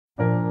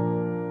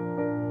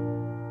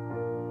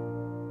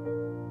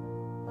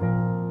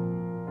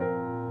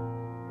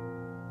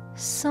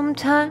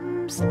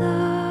Sometimes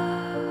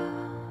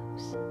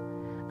love's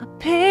a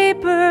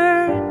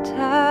paper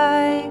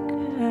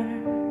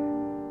tiger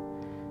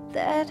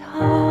that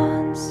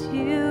haunts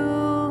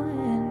you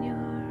in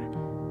your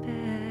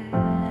bed.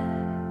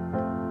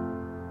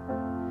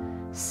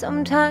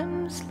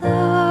 Sometimes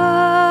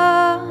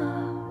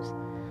love's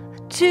a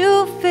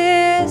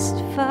two-fist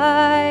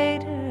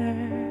fighter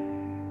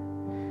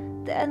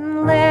that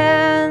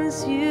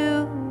lands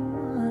you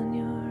on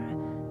your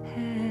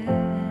head.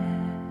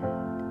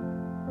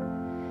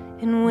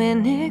 And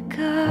when it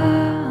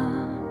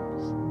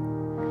comes,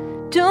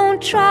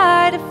 don't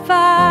try to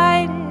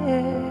fight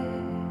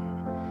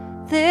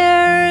it.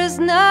 There's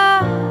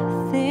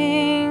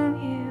nothing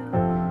you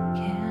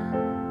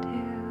can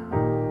do,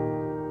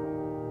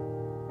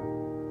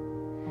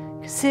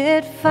 'cause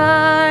it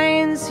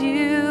finds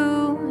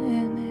you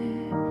when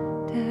it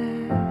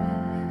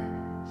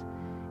does,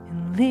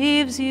 and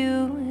leaves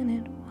you when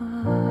it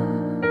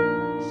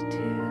wants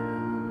to.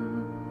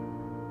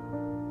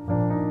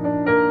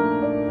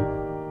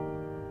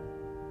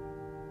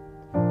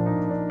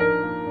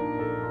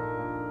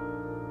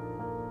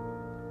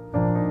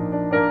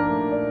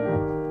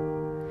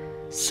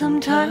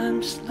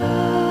 Sometimes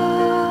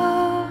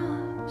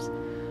love's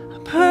a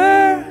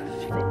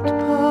perfect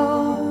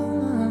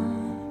poem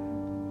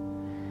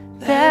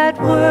that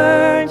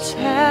words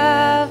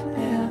have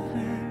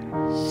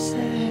never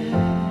said.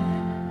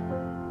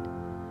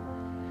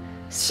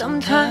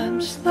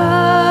 Sometimes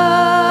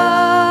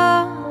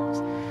love's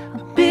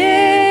a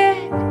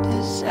big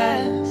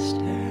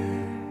disaster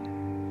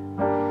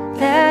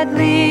that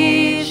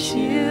leaves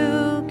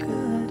you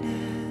good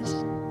as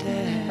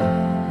dead.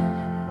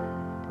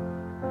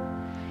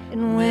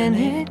 And when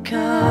it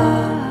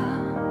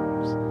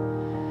comes,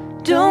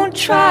 don't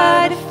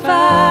try to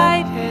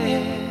fight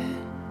it.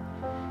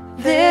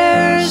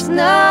 There's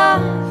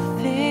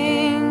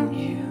nothing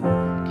you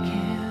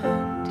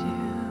can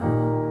do,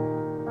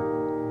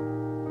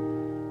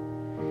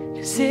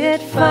 'cause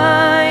it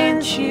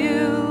finds you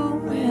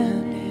when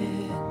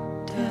it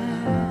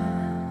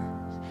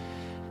does,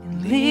 and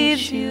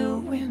leaves you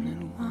when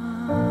it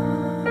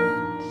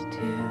wants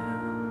to.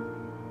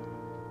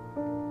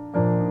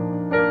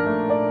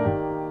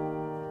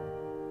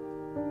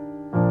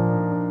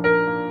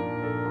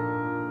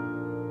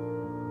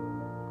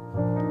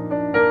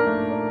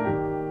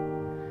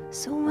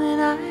 So when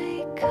I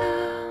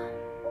come,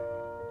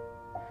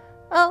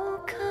 I'll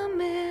come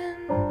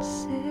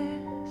insisting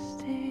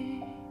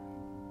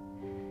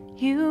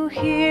you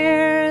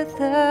hear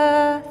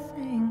the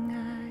thing I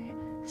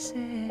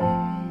say.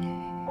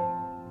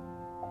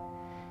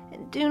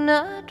 And do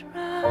not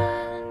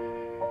run,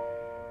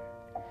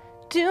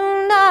 do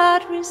not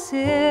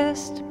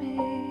resist me.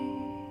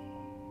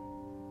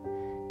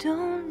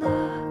 Don't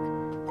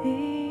look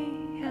the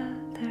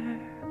other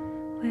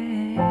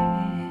way,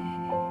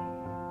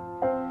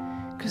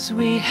 'cause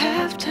we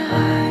have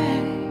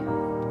time,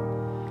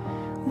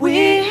 we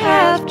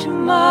have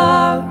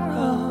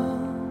tomorrow.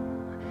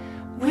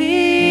 We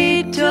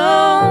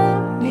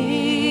don't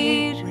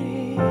need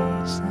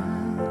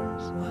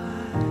reasons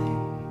why.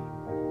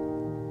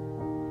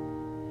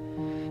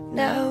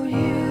 Now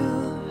you